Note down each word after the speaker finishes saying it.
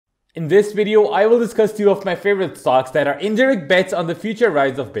In this video, I will discuss two of my favorite stocks that are indirect bets on the future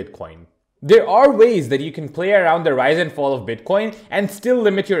rise of Bitcoin. There are ways that you can play around the rise and fall of Bitcoin and still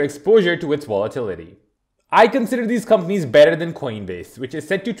limit your exposure to its volatility. I consider these companies better than CoinBase, which is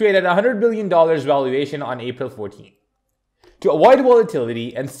set to trade at $100 billion valuation on April 14. To avoid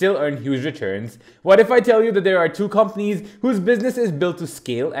volatility and still earn huge returns, what if I tell you that there are two companies whose business is built to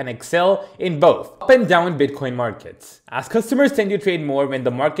scale and excel in both up and down Bitcoin markets, as customers tend to trade more when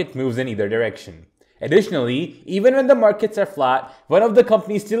the market moves in either direction. Additionally, even when the markets are flat, one of the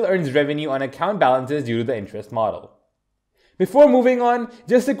companies still earns revenue on account balances due to the interest model. Before moving on,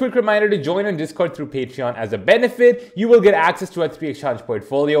 just a quick reminder to join on Discord through Patreon. As a benefit, you will get access to a 3-exchange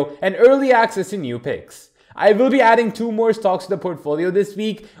portfolio and early access to new picks. I will be adding 2 more stocks to the portfolio this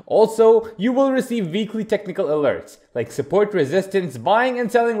week. Also, you will receive weekly technical alerts like support, resistance, buying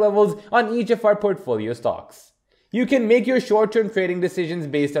and selling levels on each of our portfolio stocks. You can make your short-term trading decisions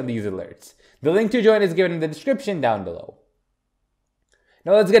based on these alerts. The link to join is given in the description down below.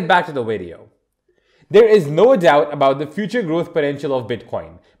 Now let's get back to the video. There is no doubt about the future growth potential of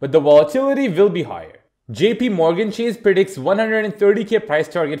Bitcoin, but the volatility will be higher. JP Morgan Chase predicts 130k price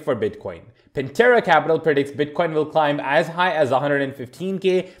target for Bitcoin. Pantera Capital predicts Bitcoin will climb as high as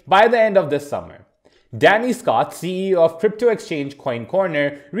 115k by the end of this summer. Danny Scott, CEO of crypto exchange Coin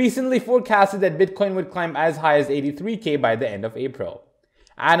Corner, recently forecasted that Bitcoin would climb as high as 83k by the end of April.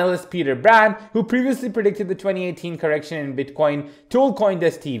 Analyst Peter Brand, who previously predicted the 2018 correction in Bitcoin, told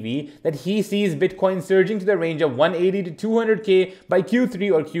CoinDesk TV that he sees Bitcoin surging to the range of 180 to 200k by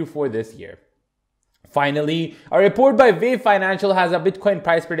Q3 or Q4 this year. Finally, a report by Wave Financial has a Bitcoin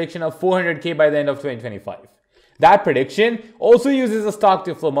price prediction of 400k by the end of 2025. That prediction also uses a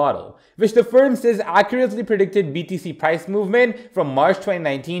stock-to-flow model, which the firm says accurately predicted BTC price movement from March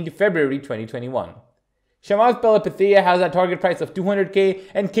 2019 to February 2021. Shamath Palihapitiya has a target price of 200k,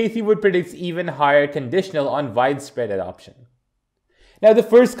 and Cathie Wood predicts even higher conditional on widespread adoption. Now, the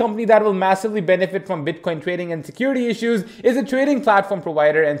first company that will massively benefit from Bitcoin trading and security issues is a trading platform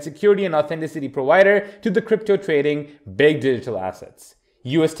provider and security and authenticity provider to the crypto trading big digital assets.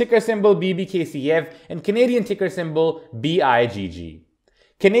 US ticker symbol BBKCF and Canadian ticker symbol BIGG.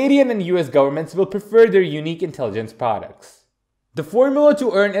 Canadian and US governments will prefer their unique intelligence products. The formula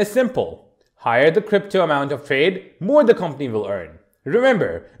to earn is simple. Higher the crypto amount of trade, more the company will earn.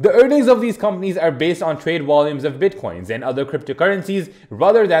 Remember, the earnings of these companies are based on trade volumes of Bitcoins and other cryptocurrencies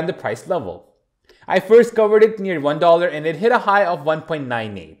rather than the price level. I first covered it near $1 and it hit a high of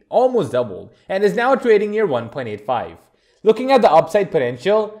 1.98, almost doubled, and is now trading near 1.85. Looking at the upside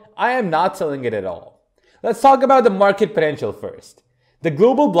potential, I am not selling it at all. Let's talk about the market potential first. The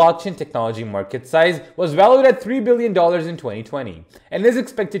global blockchain technology market size was valued at $3 billion in 2020 and is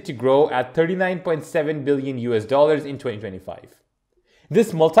expected to grow at $39.7 billion in 2025.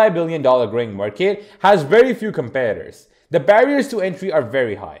 This multi-billion dollar growing market has very few competitors. The barriers to entry are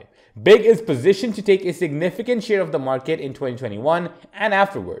very high. Big is positioned to take a significant share of the market in 2021 and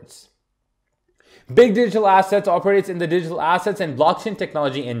afterwards. Big Digital Assets operates in the digital assets and blockchain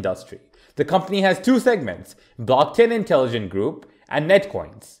technology industry. The company has 2 segments, Blockchain Intelligent Group and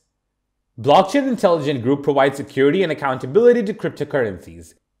Netcoins. Blockchain Intelligent Group provides security and accountability to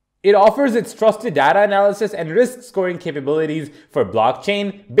cryptocurrencies. It offers its trusted data analysis and risk scoring capabilities for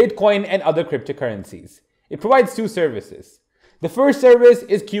blockchain, Bitcoin, and other cryptocurrencies. It provides 2 services. The first service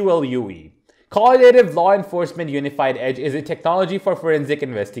is QLUE. Qualitative Law Enforcement Unified Edge is a technology for forensic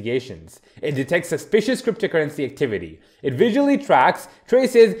investigations. It detects suspicious cryptocurrency activity. It visually tracks,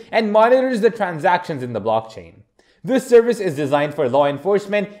 traces, and monitors the transactions in the blockchain. This service is designed for law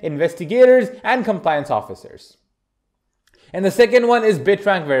enforcement, investigators, and compliance officers. And the second one is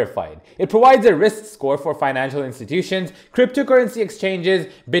BitRank Verified. It provides a risk score for financial institutions, cryptocurrency exchanges,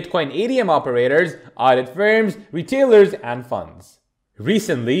 Bitcoin ATM operators, audit firms, retailers, and funds.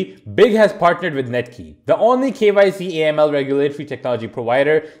 Recently, Big has partnered with Netkey, the only KYC AML regulatory technology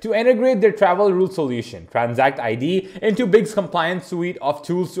provider, to integrate their travel rule solution, Transact ID, into Big's compliance suite of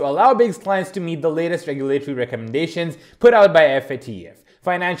tools to allow Big's clients to meet the latest regulatory recommendations put out by FATF,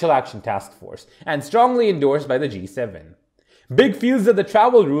 Financial Action Task Force, and strongly endorsed by the G7. Big feels that the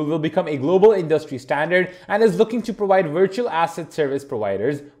travel rule will become a global industry standard and is looking to provide virtual asset service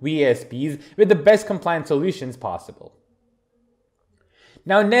providers, VASPs, with the best compliance solutions possible.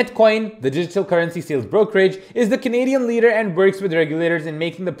 Now, Netcoin, the digital currency sales brokerage, is the Canadian leader and works with regulators in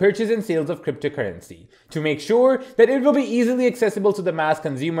making the purchase and sales of cryptocurrency to make sure that it will be easily accessible to the mass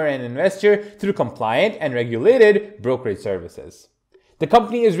consumer and investor through compliant and regulated brokerage services. The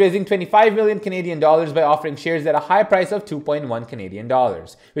company is raising 25 million Canadian dollars by offering shares at a high price of 2.1 Canadian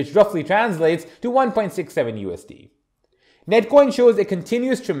dollars, which roughly translates to 1.67 USD. Netcoin shows a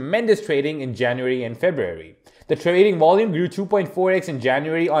continuous tremendous trading in January and February. The trading volume grew 2.4x in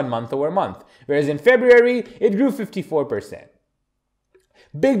January on month over month, whereas in February it grew 54%.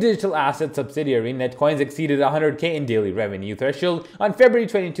 Big digital asset subsidiary Netcoins exceeded 100K in daily revenue threshold on February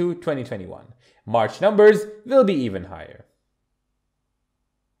 22, 2021. March numbers will be even higher.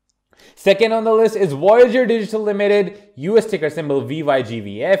 Second on the list is Voyager Digital Limited, US ticker symbol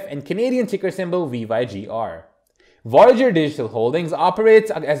VYGVF and Canadian ticker symbol VYGR. Voyager Digital Holdings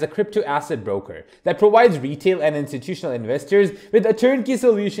operates as a crypto asset broker that provides retail and institutional investors with a turnkey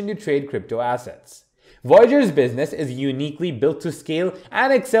solution to trade crypto assets. Voyager's business is uniquely built to scale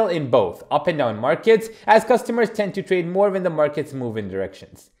and excel in both up and down markets, as customers tend to trade more when the markets move in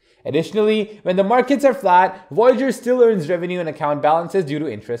directions. Additionally, when the markets are flat, Voyager still earns revenue and account balances due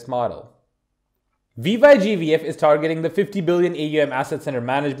to interest model. VYGVF is targeting the 50 billion AUM assets under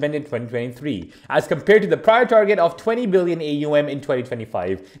management in 2023, as compared to the prior target of 20 billion AUM in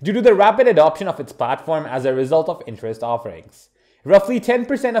 2025, due to the rapid adoption of its platform as a result of interest offerings. Roughly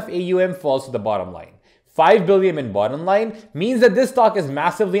 10% of AUM falls to the bottom line. 5 billion in bottom line means that this stock is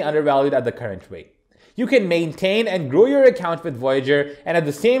massively undervalued at the current rate. You can maintain and grow your account with Voyager and at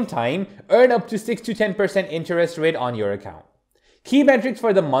the same time earn up to 6 to 10% interest rate on your account. Key metrics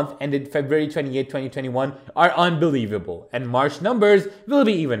for the month ended February 28, 2021 are unbelievable, and March numbers will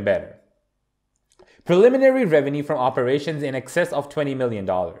be even better. Preliminary revenue from operations in excess of $20 million.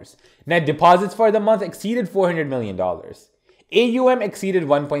 Net deposits for the month exceeded $400 million. AUM exceeded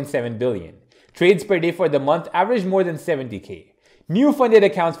 1.7 billion. Trades per day for the month averaged more than 70K. New funded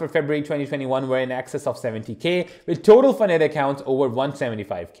accounts for February 2021 were in excess of 70K, with total funded accounts over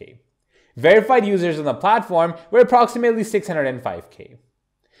 175K. Verified users on the platform were approximately 605K.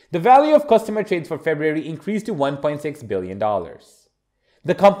 The value of customer trades for February increased to $1.6 billion.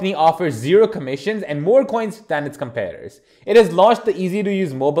 The company offers zero commissions and more coins than its competitors. It has launched the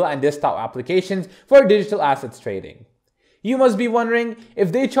easy-to-use mobile and desktop applications for digital assets trading. You must be wondering,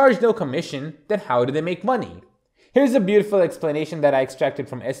 if they charge no commission, then how do they make money? Here's a beautiful explanation that I extracted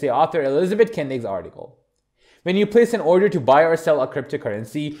from essay author Elizabeth Kendig's article. When you place an order to buy or sell a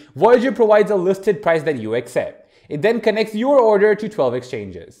cryptocurrency, Voyager provides a listed price that you accept. It then connects your order to 12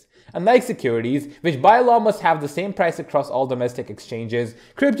 exchanges. Unlike securities, which by law must have the same price across all domestic exchanges,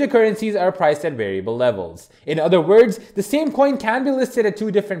 cryptocurrencies are priced at variable levels. In other words, the same coin can be listed at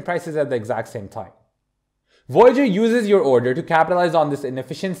two different prices at the exact same time. Voyager uses your order to capitalize on this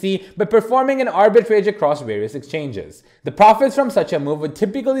inefficiency by performing an arbitrage across various exchanges. The profits from such a move would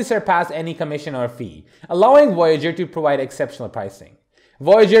typically surpass any commission or fee, allowing Voyager to provide exceptional pricing.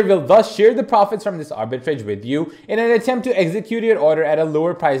 Voyager will thus share the profits from this arbitrage with you in an attempt to execute your order at a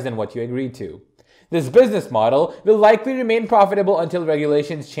lower price than what you agreed to. This business model will likely remain profitable until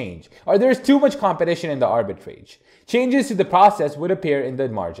regulations change, or there is too much competition in the arbitrage. Changes to the process would appear in the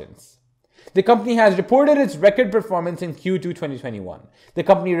margins. The company has reported its record performance in Q2 2021. The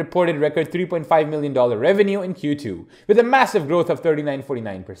company reported record $3.5 million revenue in Q2, with a massive growth of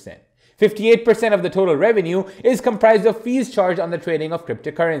 39.49%. 58% of the total revenue is comprised of fees charged on the trading of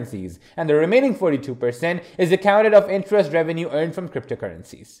cryptocurrencies, and the remaining 42% is accounted of interest revenue earned from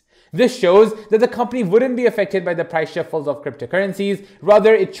cryptocurrencies. This shows that the company wouldn't be affected by the price shuffles of cryptocurrencies,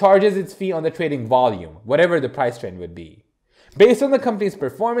 rather it charges its fee on the trading volume, whatever the price trend would be. Based on the company's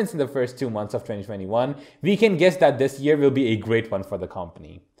performance in the first 2 months of 2021, we can guess that this year will be a great one for the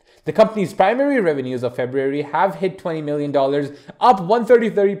company. The company's primary revenues of February have hit $20 million, up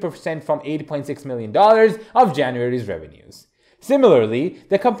 133% from $8.6 million of January's revenues. Similarly,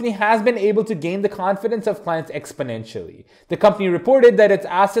 the company has been able to gain the confidence of clients exponentially. The company reported that its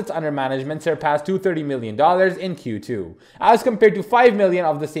assets under management surpassed $230 million in Q2, as compared to $5 million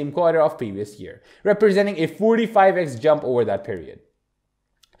of the same quarter of previous year, representing a 45x jump over that period.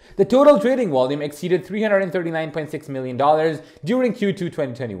 The total trading volume exceeded $339.6 million during Q2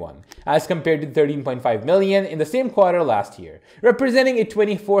 2021, as compared to $13.5 million in the same quarter last year, representing a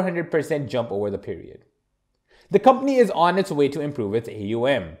 2,400% jump over the period. The company is on its way to improve its AUM.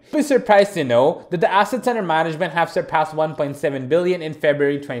 You'll be surprised to know that the assets under management have surpassed $1.7 billion in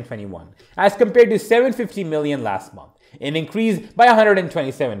February 2021, as compared to $750 million last month, an increase by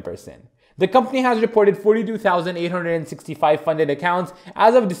 127%. The company has reported 42,865 funded accounts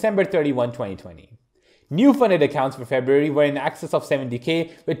as of December 31, 2020. New funded accounts for February were in excess of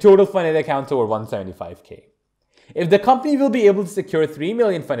 70K, with total funded accounts over 175K. If the company will be able to secure 3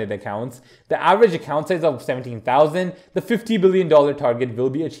 million funded accounts, the average account size of 17,000, the $50 billion target will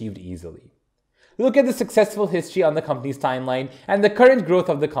be achieved easily. Look at the successful history on the company's timeline and the current growth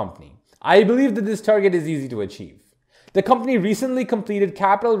of the company. I believe that this target is easy to achieve. The company recently completed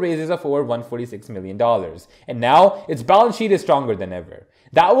capital raises of over $146 million, and now its balance sheet is stronger than ever.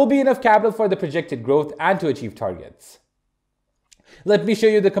 That will be enough capital for the projected growth and to achieve targets. Let me show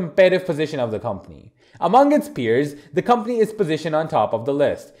you the competitive position of the company. Among its peers, the company is positioned on top of the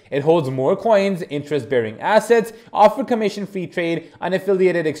list. It holds more coins, interest-bearing assets, offers commission-free trade,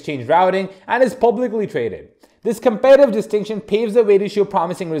 unaffiliated exchange routing, and is publicly traded. This competitive distinction paves the way to show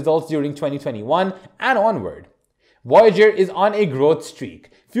promising results during 2021 and onward. Voyager is on a growth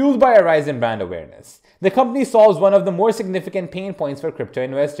streak, fueled by a rise in brand awareness. The company solves one of the more significant pain points for crypto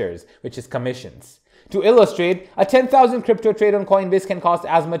investors, which is commissions. To illustrate, a 10,000 crypto trade on CoinBase can cost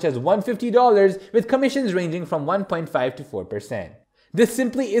as much as $150 with commissions ranging from 1.5 to 4%. This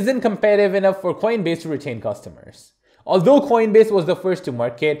simply isn't competitive enough for CoinBase to retain customers. Although Coinbase was the first to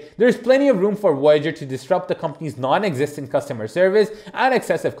market, there's plenty of room for Voyager to disrupt the company's non-existent customer service and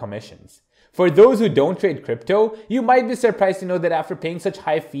excessive commissions. For those who don't trade crypto, you might be surprised to know that after paying such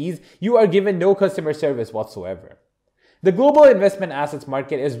high fees, you are given no customer service whatsoever. The global investment assets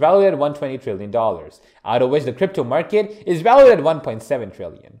market is valued at $120 trillion, out of which the crypto market is valued at $1.7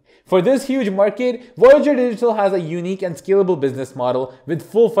 trillion. For this huge market, Voyager Digital has a unique and scalable business model with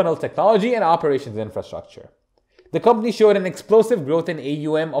full funnel technology and operations infrastructure. The company showed an explosive growth in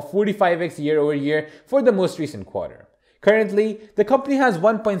AUM of 45x year over year for the most recent quarter. Currently, the company has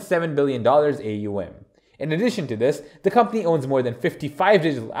 $1.7 billion AUM. In addition to this, the company owns more than 55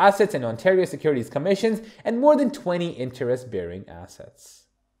 digital assets in Ontario Securities Commissions and more than 20 interest-bearing assets.